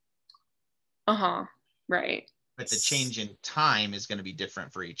 Right. But the change in time is going to be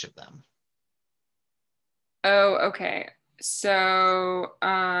different for each of them. Oh, okay. So,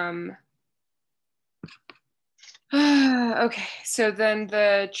 okay. So then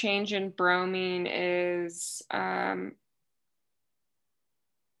the change in bromine is,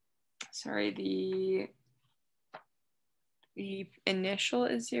 sorry, the initial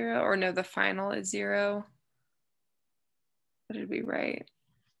is 0, or no, the final is 0. What did we write?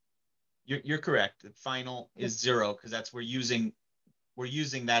 You're correct. The final is 0 because that's we're using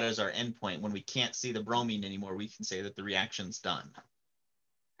that as our endpoint. When we can't see the bromine anymore, we can say that the reaction's done.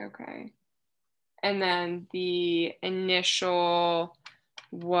 Okay. And then the initial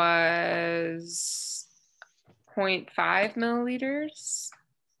was 0.5 milliliters.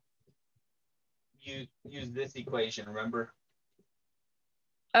 You use this equation, remember?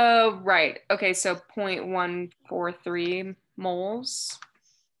 Oh, right. Okay, so 0.143 moles.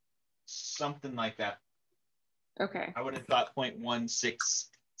 Something like that. Okay. I would have thought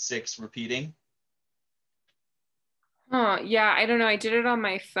 0.166 repeating. Yeah, I don't know. I did it on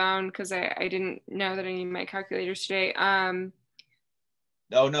my phone because I didn't know that I need my calculators today. No,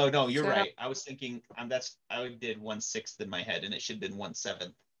 you're right. I was thinking I did 1/6 in my head and it should have been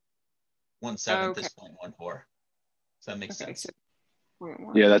 1/7. 1/7 Okay. is 0.14. So that makes sense. So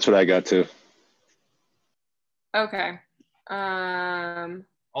 0.1. Yeah, that's what I got too. Okay.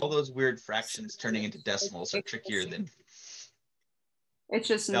 All those weird fractions turning into decimals are trickier than. It's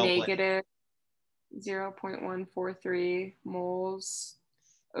just Cell blade. negative 0.143 moles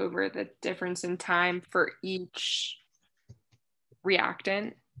over the difference in time for each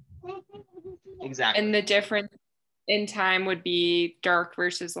reactant. Exactly. And the difference in time would be dark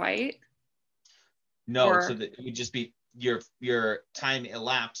versus light? No, so that it would just be your time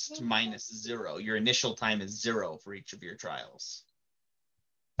elapsed minus 0. Your initial time is 0 for each of your trials.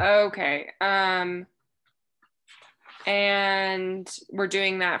 Okay. And we're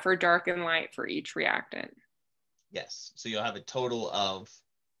doing that for dark and light for each reactant. Yes. So you'll have a total of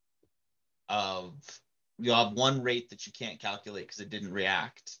you'll have one rate that you can't calculate because it didn't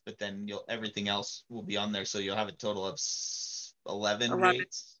react, but then everything else will be on there. So you'll have a total of 11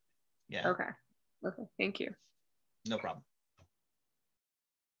 rates. Yeah. Okay. Okay. Thank you. No problem.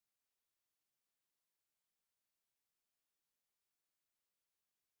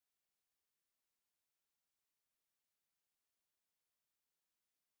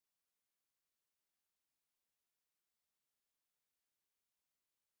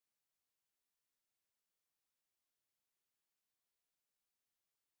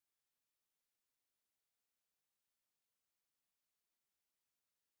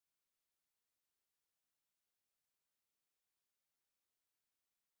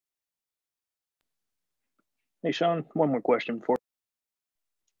 Hey, Sean, one more question for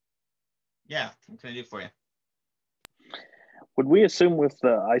Yeah. What can I do for you? Would we assume with the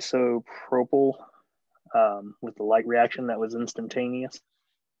isopropyl, with the light reaction, that was instantaneous?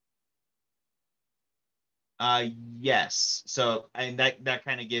 Yes. So that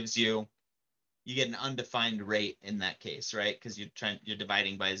kind of gives you get an undefined rate in that case, right? Because you're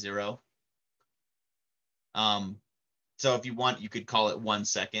dividing by 0. So if you want, you could call it 1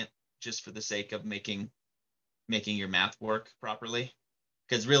 second just for the sake of making your math work properly.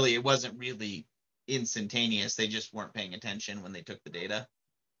 Because really, it wasn't really instantaneous. They just weren't paying attention when they took the data.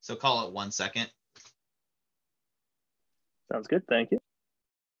 So call it 1 second. Sounds good. Thank you.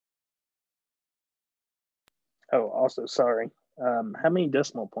 Oh, also, sorry. How many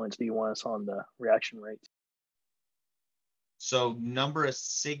decimal points do you want us on the reaction rates? So number of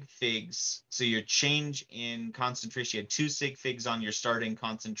sig figs. So your change in concentration, you had 2 sig figs on your starting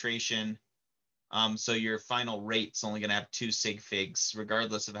concentration. So your final rate's only going to have 2 sig figs,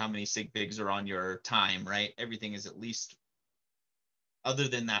 regardless of how many sig figs are on your time, right? Everything is at least, other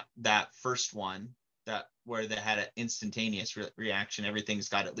than that first one, that where they had an instantaneous reaction, everything's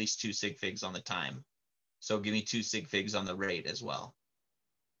got at least 2 sig figs on the time. So give me 2 sig figs on the rate as well.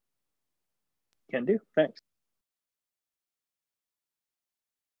 Can do. Thanks.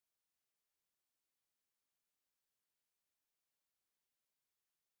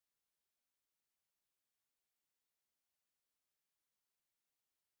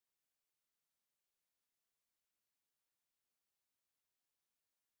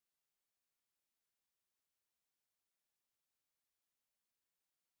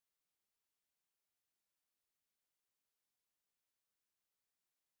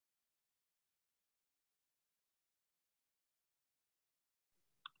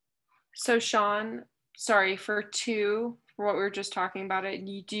 So Sean, sorry, for 2, for what we were just talking about it,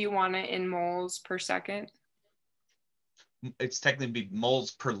 do you want it in moles per second? It's technically be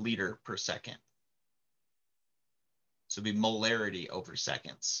moles per liter per second. So it'd be molarity over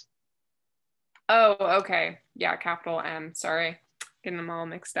seconds. Oh, okay. Yeah, capital M. Sorry, getting them all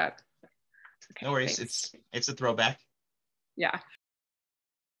mixed up. Okay, no worries. thanks. It's a throwback. Yeah.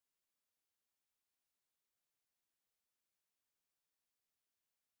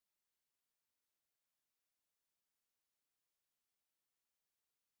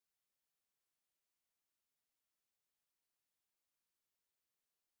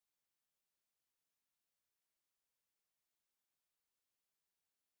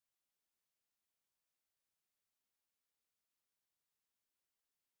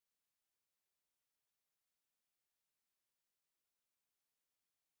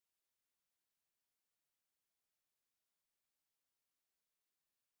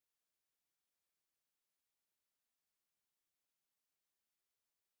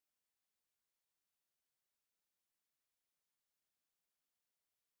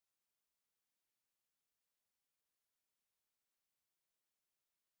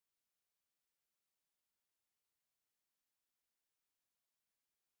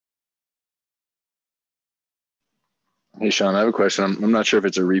 Hey, Sean, I have a question. I'm not sure if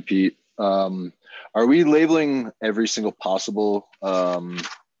it's a repeat. Are we labeling every single possible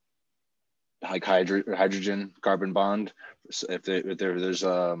like hydrogen carbon bond. So if there's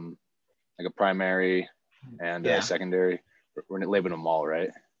like a primary and a secondary, we're labeling them all,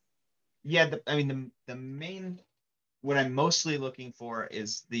 right? Yeah, I mean the main, what I'm mostly looking for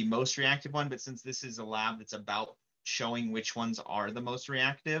is the most reactive one, but since this is a lab that's about showing which ones are the most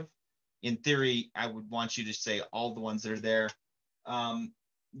reactive, in theory, I would want you to say all the ones that are there.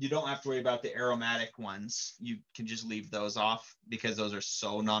 You don't have to worry about the aromatic ones. You can just leave those off because those are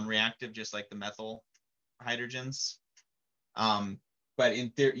so non-reactive, just like the methyl hydrogens. But in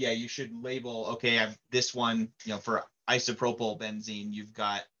theory, yeah, you should label, okay, I have this one, you know, for isopropyl benzene, you've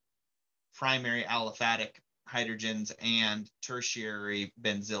got primary aliphatic hydrogens and tertiary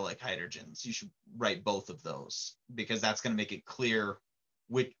benzylic hydrogens. You should write both of those because that's going to make it clear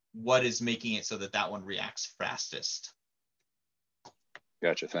what is making it so that that one reacts fastest.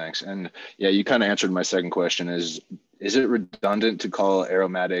 Gotcha, thanks. And yeah, you kind of answered my second question. Is it redundant to call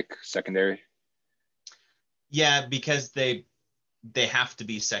aromatic secondary? Yeah, because they have to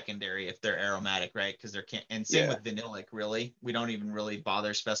be secondary if they're aromatic, right? Because they're can't, and same with vanillic, really. We don't even really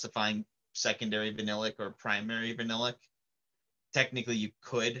bother specifying secondary vanillic or primary vanillic. Technically, you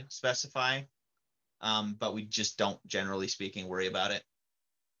could specify, but we just don't, generally speaking, worry about it.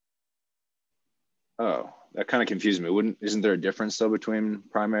 Oh, that kind of confused me. Isn't there a difference though between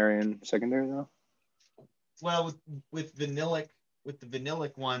primary and secondary though? Well, with the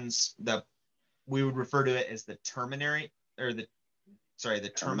vanillic ones, we would refer to it as the terminary, or the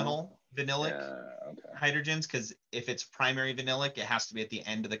terminal vanillic hydrogens, because if it's primary vanillic, it has to be at the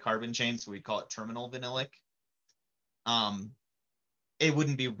end of the carbon chain, so we call it terminal vanillic. It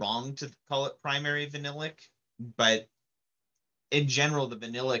wouldn't be wrong to call it primary vanillic, but in general, the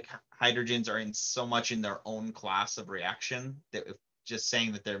vanillic hydrogens are in so much in their own class of reaction that just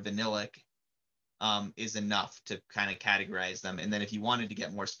saying that they're vanillic is enough to kind of categorize them. And then if you wanted to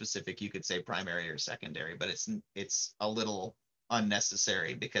get more specific, you could say primary or secondary, but it's a little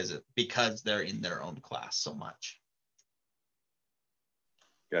unnecessary because they're in their own class so much.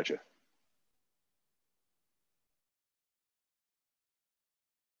 Gotcha.